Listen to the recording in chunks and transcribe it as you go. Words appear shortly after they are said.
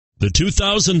The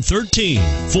 2013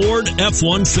 Ford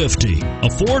F-150. A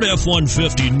Ford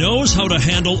F-150 knows how to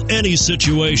handle any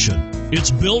situation.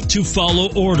 It's built to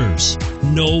follow orders,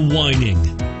 no whining.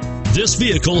 This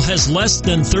vehicle has less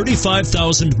than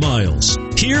 35,000 miles.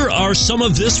 Here are some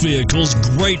of this vehicle's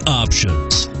great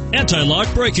options: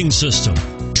 anti-lock braking system,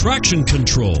 traction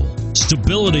control,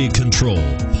 stability control,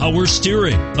 power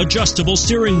steering, adjustable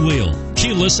steering wheel,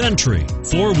 keyless entry,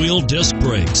 four-wheel disc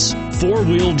brakes,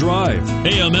 four-wheel drive,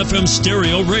 AM/FM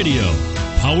stereo radio,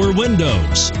 power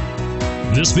windows.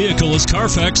 This vehicle is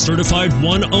Carfax certified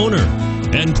one owner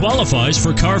and qualifies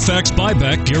for Carfax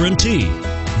buyback guarantee.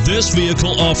 This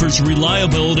vehicle offers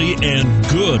reliability and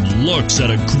good looks at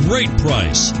a great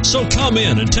price. So come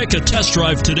in and take a test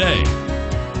drive today.